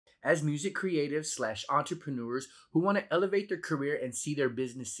As music creatives slash entrepreneurs who want to elevate their career and see their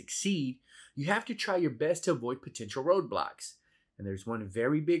business succeed, you have to try your best to avoid potential roadblocks. And there's one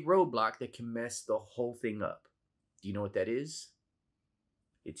very big roadblock that can mess the whole thing up. Do you know what that is?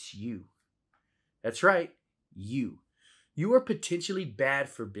 It's you. That's right, you. You are potentially bad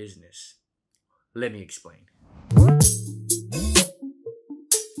for business. Let me explain.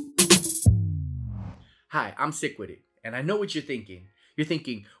 Hi, I'm Sikwitit, and I know what you're thinking. You're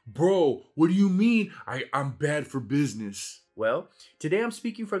thinking, bro, what do you mean I'm bad for business? Well, today I'm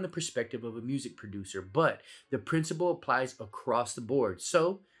speaking from the perspective of a music producer, but the principle applies across the board.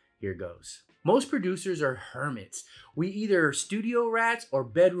 So here goes. Most producers are hermits. We either are studio rats or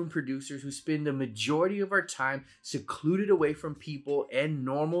bedroom producers who spend the majority of our time secluded away from people and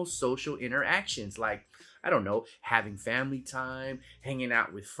normal social interactions like, I don't know, having family time, hanging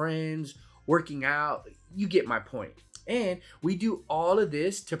out with friends, working out. You get my point. And we do all of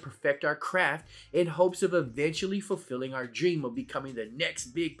this to perfect our craft in hopes of eventually fulfilling our dream of becoming the next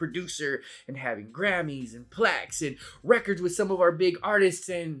big producer and having Grammys and plaques and records with some of our big artists.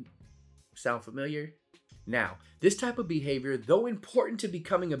 And sound familiar? Now, this type of behavior, though important to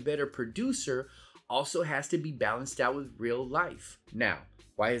becoming a better producer, also has to be balanced out with real life. Now,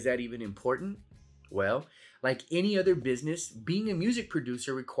 why is that even important? Well, like any other business, being a music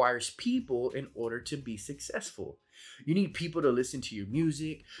producer requires people in order to be successful. You need people to listen to your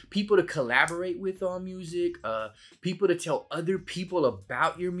music, people to collaborate with on music, people to tell other people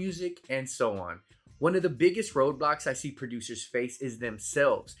about your music, and so on. One of the biggest roadblocks I see producers face is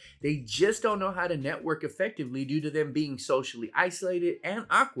themselves. They just don't know how to network effectively due to them being socially isolated and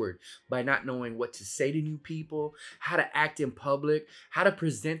awkward by not knowing what to say to new people, how to act in public, how to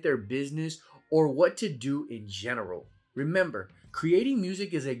present their business, or what to do in general. Remember, creating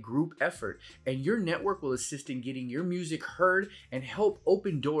music is a group effort, and your network will assist in getting your music heard and help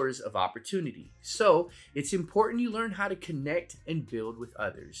open doors of opportunity. So, it's important you learn how to connect and build with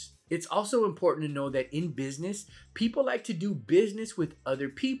others. It's also important to know that in business, people like to do business with other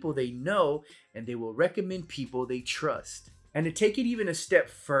people they know, and they will recommend people they trust. And to take it even a step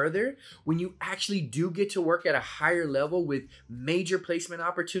further, when you actually do get to work at a higher level with major placement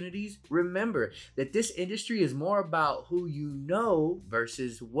opportunities, remember that this industry is more about who you know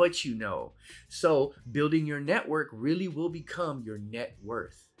versus what you know. So building your network really will become your net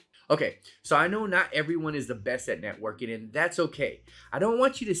worth. Okay, so I know not everyone is the best at networking, and that's okay. I don't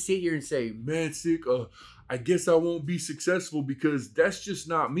want you to sit here and say, man, Sick, I guess I won't be successful because that's just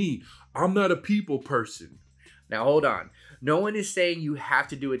not me. I'm not a people person. Now hold on. No one is saying you have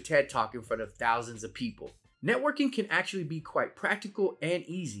to do a TED Talk in front of thousands of people. Networking can actually be quite practical and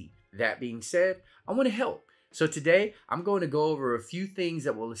easy. That being said, I want to help. So today, I'm going to go over a few things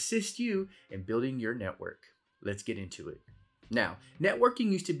that will assist you in building your network. Let's get into it. Now,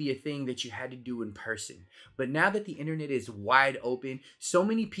 networking used to be a thing that you had to do in person, but now that the internet is wide open, so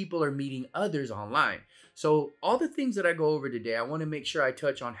many people are meeting others online. So all the things that I go over today, I want to make sure I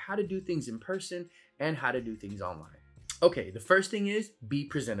touch on how to do things in person and how to do things online. Okay, the first thing is be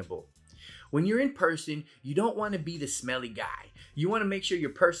presentable. When you're in person, you don't want to be the smelly guy. You want to make sure your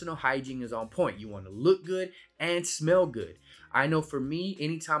personal hygiene is on point. You want to look good and smell good. I know for me,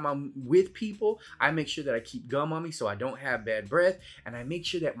 anytime I'm with people, I make sure that I keep gum on me so I don't have bad breath, and I make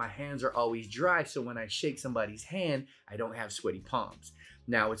sure that my hands are always dry so when I shake somebody's hand, I don't have sweaty palms.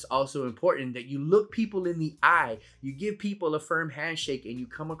 Now, it's also important that you look people in the eye, you give people a firm handshake, and you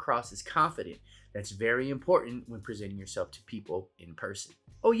come across as confident. That's very important when presenting yourself to people in person.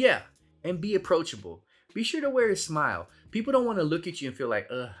 Oh yeah, and be approachable. Be sure to wear a smile. People don't want to look at you and feel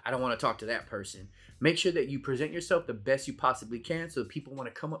like, I don't want to talk to that person. Make sure that you present yourself the best you possibly can so people want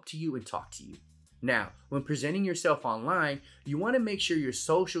to come up to you and talk to you. Now, when presenting yourself online, you want to make sure your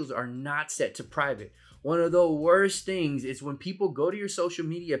socials are not set to private. One of the worst things is when people go to your social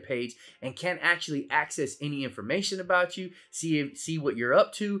media page and can't actually access any information about you, see what you're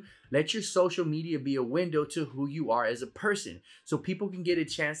up to. Let your social media be a window to who you are as a person so people can get a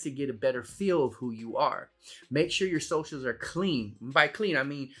chance to get a better feel of who you are. Make sure your socials are clean. By clean, I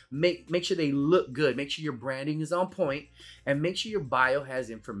mean make sure they look good. Make sure your branding is on point and make sure your bio has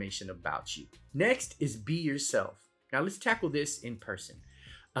information about you. Next is be yourself. Now let's tackle this in person.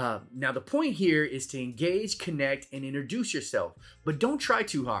 Now the point here is to engage, connect, and introduce yourself, but don't try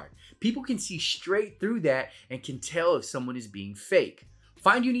too hard. People can see straight through that and can tell if someone is being fake.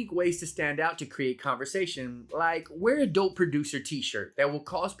 Find unique ways to stand out to create conversation, like wear a dope producer t-shirt that will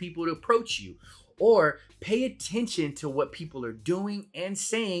cause people to approach you, or pay attention to what people are doing and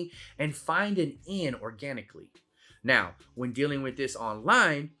saying and find an in organically. Now, when dealing with this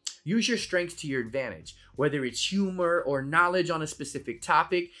online, Use your strengths to your advantage, whether it's humor or knowledge on a specific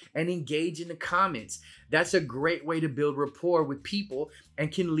topic, and engage in the comments. That's a great way to build rapport with people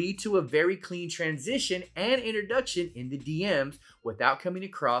and can lead to a very clean transition and introduction in the DMs without coming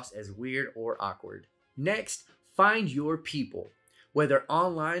across as weird or awkward. Next, find your people. Whether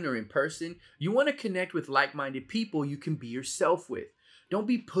online or in person, you want to connect with like-minded people you can be yourself with. Don't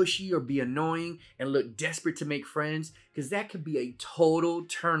be pushy or be annoying and look desperate to make friends, because that could be a total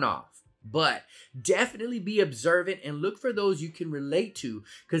turnoff. But definitely be observant and look for those you can relate to,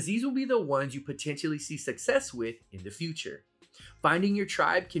 because these will be the ones you potentially see success with in the future. Finding your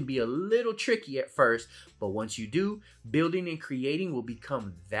tribe can be a little tricky at first, but once you do, building and creating will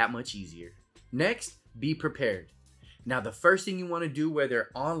become that much easier. Next, be prepared. Now, the first thing you want to do, whether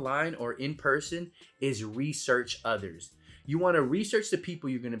online or in person, is research others. You want to research the people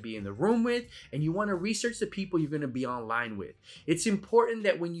you're going to be in the room with, and you want to research the people you're going to be online with. It's important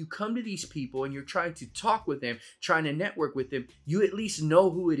that when you come to these people and you're trying to talk with them, trying to network with them, you at least know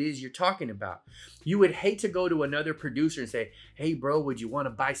who it is you're talking about. You would hate to go to another producer and say, hey bro, would you want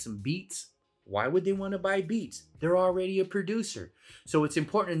to buy some beats? Why would they want to buy beats? They're already a producer. So it's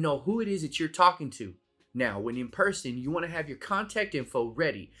important to know who it is that you're talking to. Now, when in person, you want to have your contact info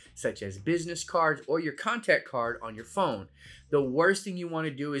ready, such as business cards or your contact card on your phone. The worst thing you want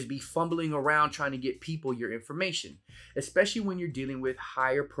to do is be fumbling around trying to get people your information, especially when you're dealing with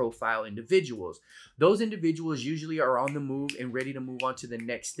higher profile individuals. Those individuals usually are on the move and ready to move on to the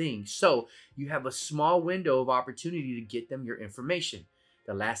next thing. So you have a small window of opportunity to get them your information.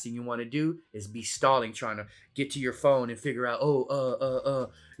 The last thing you want to do is be stalling, trying to get to your phone and figure out,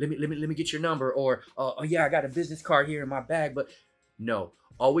 let me get your number, or oh yeah, I got a business card here in my bag. But no,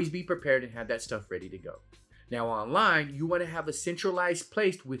 always be prepared and have that stuff ready to go. Now online, you want to have a centralized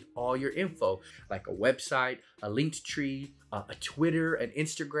place with all your info, like a website, a linked tree, a Twitter, an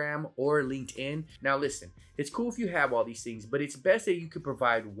Instagram, or LinkedIn. Now listen, it's cool if you have all these things, but it's best that you can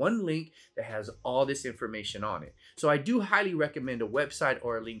provide one link that has all this information on it. So I do highly recommend a website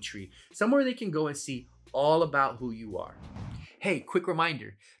or a link tree, somewhere they can go and see all about who you are. Hey, quick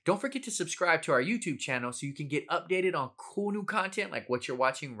reminder, don't forget to subscribe to our YouTube channel so you can get updated on cool new content like what you're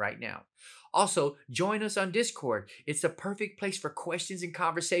watching right now. Also, join us on Discord. It's the perfect place for questions and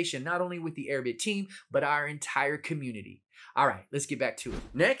conversation, not only with the Airbit team, but our entire community. All right, let's get back to it.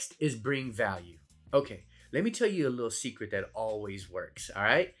 Next is bring value. Okay, let me tell you a little secret that always works, all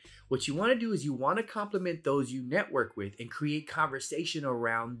right? What you want to do is you want to compliment those you network with and create conversation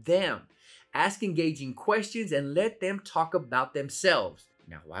around them. Ask engaging questions and let them talk about themselves.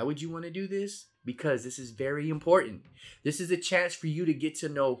 Now, why would you want to do this? Because this is very important. This is a chance for you to get to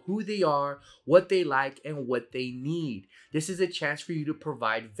know who they are, what they like, and what they need. This is a chance for you to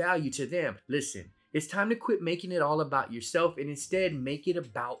provide value to them. Listen, it's time to quit making it all about yourself and instead make it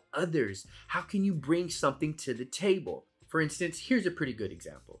about others. How can you bring something to the table? For instance, here's a pretty good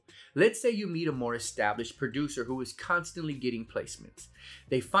example. Let's say you meet a more established producer who is constantly getting placements.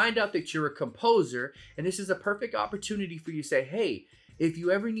 They find out that you're a composer, and this is a perfect opportunity for you to say, hey, if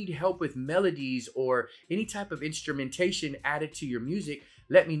you ever need help with melodies or any type of instrumentation added to your music,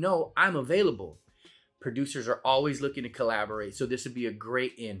 let me know, I'm available. Producers are always looking to collaborate, so this would be a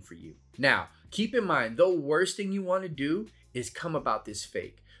great in for you. Now, keep in mind, the worst thing you want to do is come about this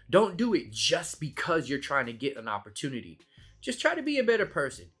fake. Don't do it just because you're trying to get an opportunity. Just try to be a better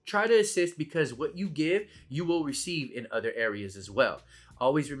person. Try to assist, because what you give, you will receive in other areas as well.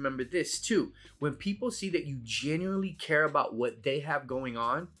 Always remember this too. When people see that you genuinely care about what they have going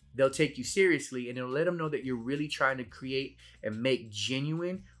on, they'll take you seriously, and it'll let them know that you're really trying to create and make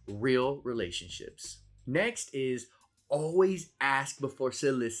genuine, real relationships. Next is always ask before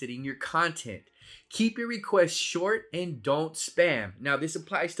soliciting your content. Keep your requests short and don't spam. Now, this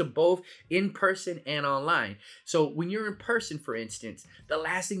applies to both in person and online. So when you're in person, for instance, the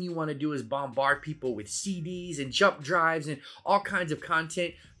last thing you want to do is bombard people with CDs and jump drives and all kinds of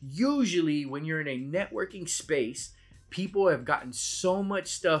content. Usually when you're in a networking space, people have gotten so much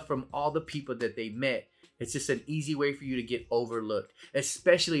stuff from all the people that they met. It's just an easy way for you to get overlooked,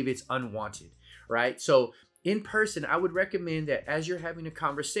 especially if it's unwanted, right? So in person, I would recommend that as you're having a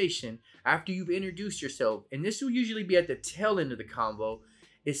conversation, after you've introduced yourself, and this will usually be at the tail end of the convo,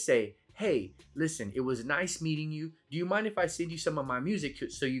 is say, hey, listen, it was nice meeting you. Do you mind if I send you some of my music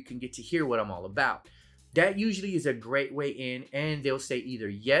so you can get to hear what I'm all about? That usually is a great way in, and they'll say either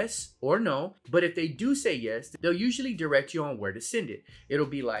yes or no. But if they do say yes, they'll usually direct you on where to send it. It'll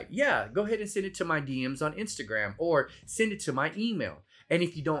be like, yeah, go ahead and send it to my DMs on Instagram, or send it to my email. And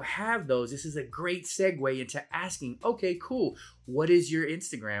if you don't have those, this is a great segue into asking, okay, cool, what is your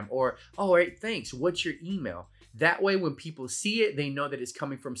Instagram? Or, all right, thanks, what's your email? That way, when people see it, they know that it's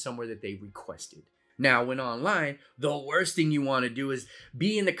coming from somewhere that they requested. Now, when online, the worst thing you want to do is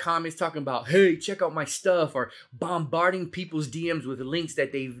be in the comments talking about, hey, check out my stuff, or bombarding people's DMs with links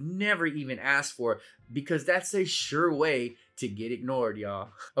that they've never even asked for, because that's a sure way to get ignored, y'all.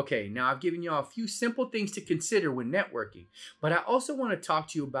 Okay, now I've given y'all a few simple things to consider when networking, but I also want to talk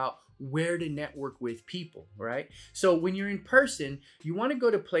to you about where to network with people, right? So when you're in person, you want to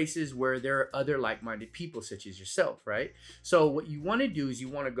go to places where there are other like-minded people such as yourself, right? So what you want to do is you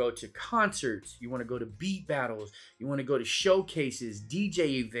want to go to concerts, you want to go to beat battles, you want to go to showcases,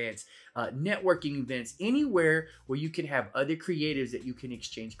 DJ events, networking events, anywhere where you can have other creatives that you can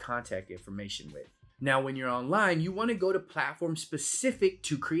exchange contact information with. Now, when you're online, you want to go to platforms specific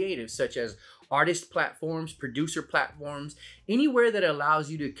to creatives, such as artist platforms, producer platforms, anywhere that allows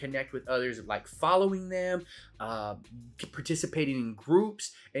you to connect with others, like following them, participating in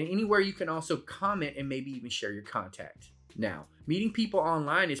groups, and anywhere you can also comment and maybe even share your contact. Now, meeting people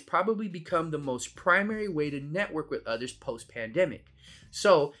online has probably become the most primary way to network with others post-pandemic.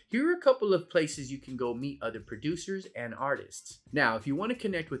 So here are a couple of places you can go meet other producers and artists. Now, if you want to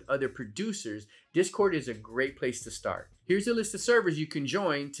connect with other producers, Discord is a great place to start. Here's a list of servers you can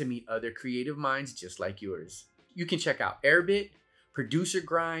join to meet other creative minds just like yours. You can check out Airbit, Producer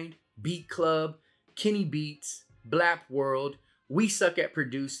Grind, Beat Club, Kenny Beats, Blap World, We Suck at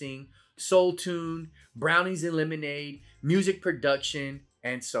Producing, Soul Tune, Brownies and Lemonade, Music Production,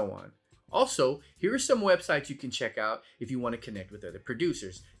 and so on. Also, here are some websites you can check out if you want to connect with other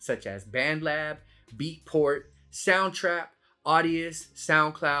producers, such as BandLab, Beatport, Soundtrap, Audius,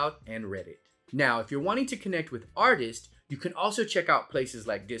 SoundCloud, and Reddit. Now, if you're wanting to connect with artists, you can also check out places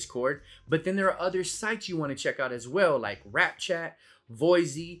like Discord, but then there are other sites you want to check out as well, like RapChat,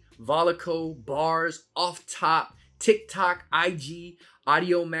 Voisey, Volico, Bars, Off Top, TikTok, IG,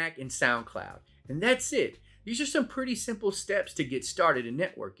 AudioMac, and SoundCloud. And that's it. These are some pretty simple steps to get started in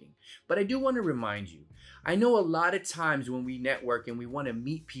networking. But I do want to remind you, I know a lot of times when we network and we want to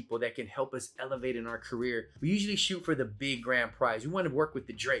meet people that can help us elevate in our career, we usually shoot for the big grand prize. We want to work with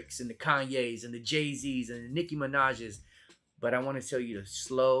the Drakes and the Kanyes and the Jay-Z's and the Nicki Minaj's. But I want to tell you to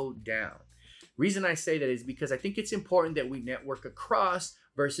slow down. Reason I say that is because I think it's important that we network across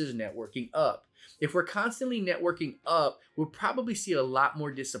versus networking up. If we're constantly networking up, we'll probably see a lot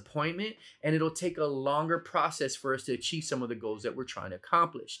more disappointment, and it'll take a longer process for us to achieve some of the goals that we're trying to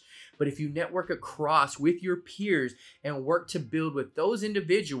accomplish. But if you network across with your peers and work to build with those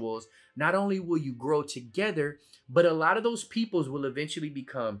individuals, not only will you grow together, but a lot of those peoples will eventually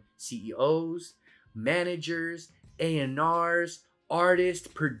become CEOs, managers, A&Rs, artists,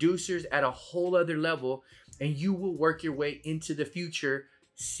 producers at a whole other level, and you will work your way into the future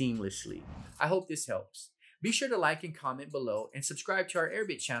seamlessly. I hope this helps. Be sure to like and comment below and subscribe to our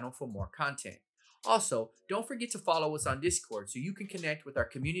Airbit channel for more content. Also, don't forget to follow us on Discord so you can connect with our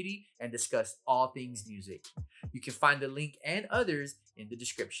community and discuss all things music. You can find the link and others in the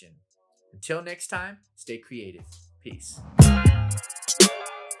description. Until next time, stay creative. Peace.